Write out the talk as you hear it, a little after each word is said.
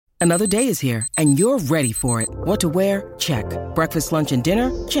Another day is here, and you're ready for it. What to wear? Check. Breakfast, lunch, and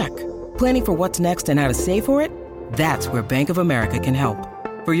dinner? Check. Planning for what's next and how to save for it? That's where Bank of America can help.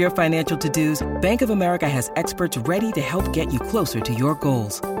 For your financial to-dos, Bank of America has experts ready to help get you closer to your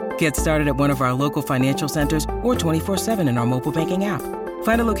goals. Get started at one of our local financial centers or 24/7 in our mobile banking app.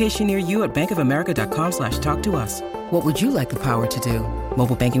 Find a location near you at bankofamerica.com/talktous. What would you like the power to do?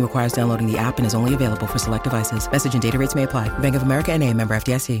 Mobile banking requires downloading the app and is only available for select devices. Message and data rates may apply. Bank of America N.A., member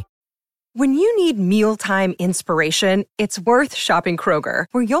FDIC. When you need mealtime inspiration, it's worth shopping Kroger,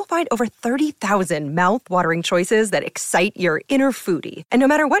 where you'll find over 30,000 mouth-watering choices that excite your inner foodie. And no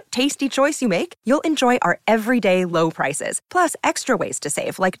matter what tasty choice you make, you'll enjoy our everyday low prices, plus extra ways to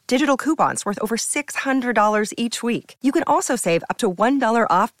save, like digital coupons worth over $600 each week. You can also save up to $1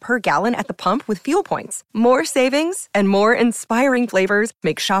 off per gallon at the pump with fuel points. More savings and more inspiring flavors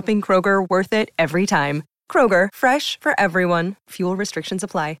make shopping Kroger worth it every time. Kroger, fresh for everyone. Fuel restrictions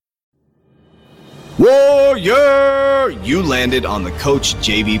apply. Warrior! You landed on the Coach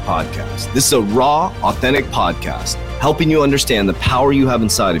JV podcast. This is a raw, authentic podcast helping you understand the power you have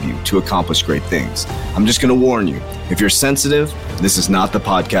inside of you to accomplish great things. I'm just going to warn you, if you're sensitive, this is not the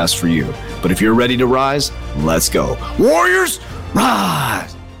podcast for you. But if you're ready to rise, let's go. Warriors,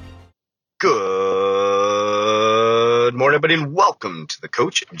 rise! Good morning, everybody, and welcome to the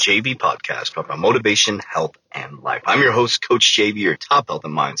Coach JV podcast about motivation, health, and life. I'm your host, Coach JV, your top health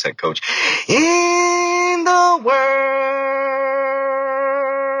and mindset coach in the world.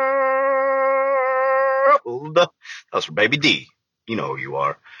 That was for Baby D. You know who you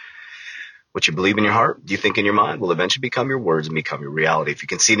are. What you believe in your heart, you think in your mind, will eventually become your words and become your reality. If you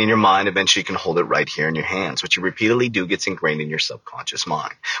can see it in your mind, eventually you can hold it right here in your hands. What you repeatedly do gets ingrained in your subconscious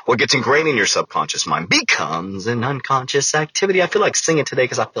mind. What gets ingrained in your subconscious mind becomes an unconscious activity. I feel like singing today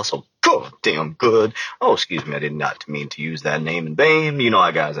because I feel so damn good. Oh, excuse me, I did not mean to use that name in vain. You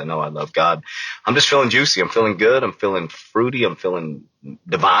know, guys, I know I love God. I'm just feeling juicy. I'm feeling good. I'm feeling fruity. I'm feeling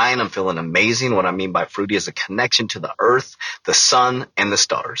divine. I'm feeling amazing. What I mean by fruity is a connection to the earth, the sun, and the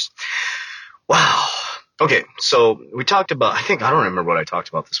stars. Wow. Okay, so we talked about, I don't remember what I talked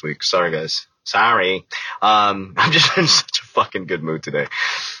about this week. Sorry, guys. Sorry. I'm just in such a fucking good mood today.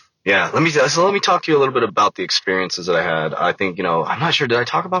 Yeah, let me talk to you a little bit about the experiences that I had. I think, I'm not sure, did I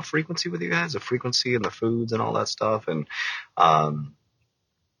talk about frequency with you guys? The frequency and the foods and all that stuff and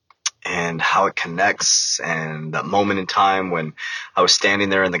how it connects, and that moment in time when I was standing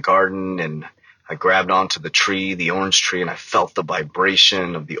there in the garden and I grabbed onto the tree, the orange tree, and I felt the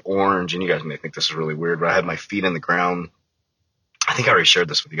vibration of the orange. And you guys may think this is really weird, but I had my feet in the ground. I think I already shared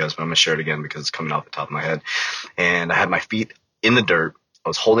this with you guys, but I'm going to share it again because it's coming off the top of my head. And I had my feet in the dirt. I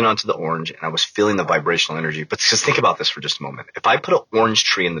was holding onto the orange, and I was feeling the vibrational energy. But just think about this for just a moment. If I put an orange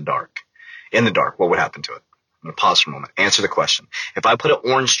tree in the dark, what would happen to it? I'm going to pause for a moment. Answer the question. If I put an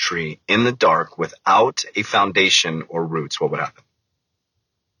orange tree in the dark without a foundation or roots, what would happen?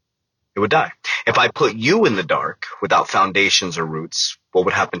 It would die. If I put you in the dark without foundations or roots, what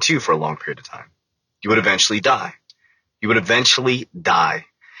would happen to you for a long period of time? You would eventually die. You would eventually die.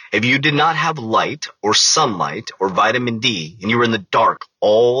 If you did not have light or sunlight or vitamin D and you were in the dark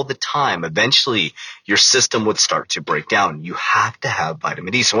all the time, eventually your system would start to break down. You have to have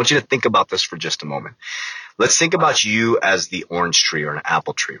vitamin D. So I want you to think about this for just a moment. Let's think about you as the orange tree or an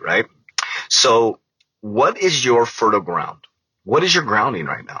apple tree, right? So what is your fertile ground? What is your grounding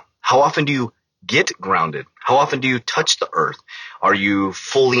right now? How often do you get grounded? How often do you touch the earth? Are you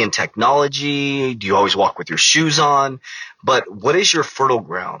fully in technology? Do you always walk with your shoes on? But what is your fertile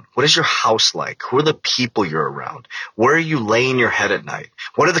ground? What is your house like? Who are the people you're around? Where are you laying your head at night?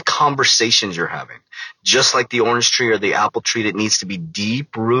 What are the conversations you're having? Just like the orange tree or the apple tree, that needs to be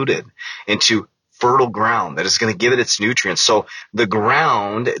deep rooted into fertile ground that is going to give it its nutrients. So the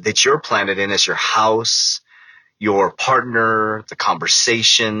ground that you're planted in is your house, your partner, the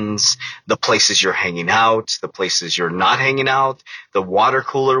conversations, the places you're hanging out, the places you're not hanging out, the water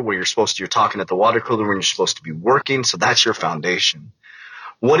cooler where you're talking at the water cooler when you're supposed to be working. So that's your foundation.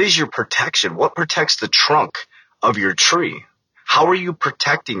 What is your protection? What protects the trunk of your tree? How are you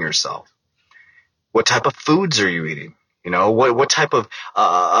protecting yourself? What type of foods are you eating? What type of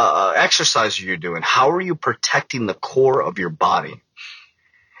exercise are you doing? How are you protecting the core of your body?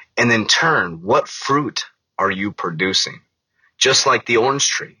 And in turn, what fruit are you producing? Just like the orange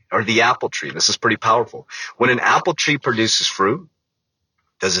tree or the apple tree. This is pretty powerful. When an apple tree produces fruit,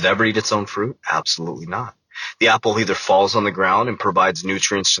 does it ever eat its own fruit? Absolutely not. The apple either falls on the ground and provides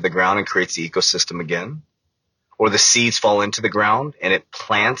nutrients to the ground and creates the ecosystem again, or the seeds fall into the ground and it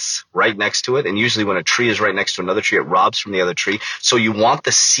plants right next to it. And usually when a tree is right next to another tree, it robs from the other tree. So you want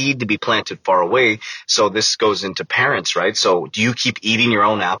the seed to be planted far away. So this goes into parents, right? So do you keep eating your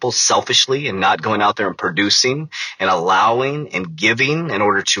own apples selfishly and not going out there and producing and allowing and giving in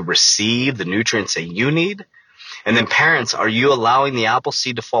order to receive the nutrients that you need? And then parents, are you allowing the apple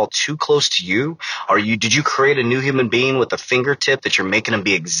seed to fall too close to you? Did you create a new human being with a fingertip that you're making them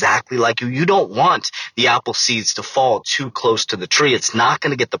be exactly like you? You don't want the apple seeds to fall too close to the tree. It's not going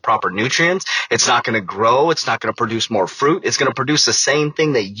to get the proper nutrients. It's not going to grow. It's not going to produce more fruit. It's going to produce the same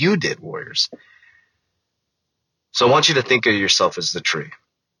thing that you did, warriors. So I want you to think of yourself as the tree.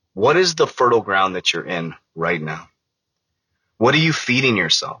 What is the fertile ground that you're in right now? What are you feeding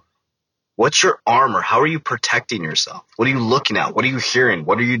yourself? What's your armor? How are you protecting yourself? What are you looking at? What are you hearing?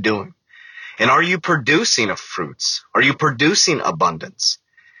 What are you doing? And are you producing fruits? Are you producing abundance?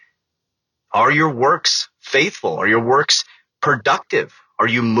 Are your works faithful? Are your works productive? Are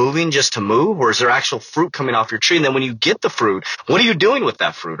you moving just to move, or is there actual fruit coming off your tree? And then when you get the fruit, what are you doing with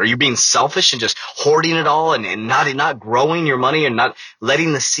that fruit? Are you being selfish and just hoarding it all and not growing your money and not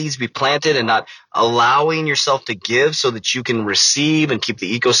letting the seeds be planted and not allowing yourself to give so that you can receive and keep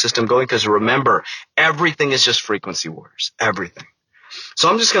the ecosystem going? Because remember, everything is just frequency, warriors. Everything. So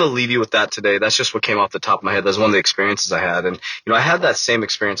I'm just going to leave you with that today. That's just what came off the top of my head. That's one of the experiences I had. And, I had that same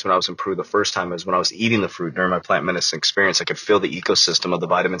experience when I was in Peru the first time, as when I was eating the fruit during my plant medicine experience. I could feel the ecosystem of the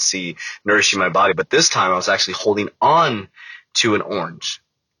vitamin C nourishing my body. But this time I was actually holding on to an orange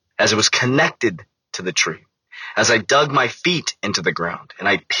as it was connected to the tree. As I dug my feet into the ground and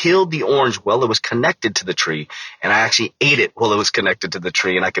I peeled the orange while it was connected to the tree, and I actually ate it while it was connected to the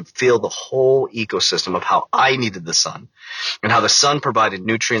tree, and I could feel the whole ecosystem of how I needed the sun and how the sun provided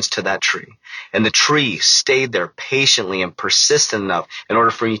nutrients to that tree. And the tree stayed there patiently and persistent enough in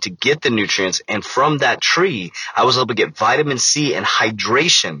order for me to get the nutrients. And from that tree, I was able to get vitamin C and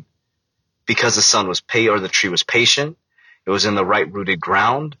hydration because the tree was patient. It was in the right rooted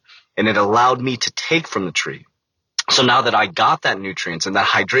ground, and it allowed me to take from the tree. So now that I got that nutrients and that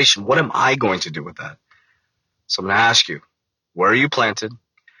hydration, what am I going to do with that? So I'm going to ask you, where are you planted?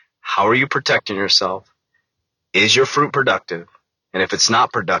 How are you protecting yourself? Is your fruit productive? And if it's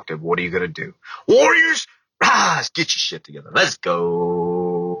not productive, what are you going to do? Warriors, get your shit together. Let's go.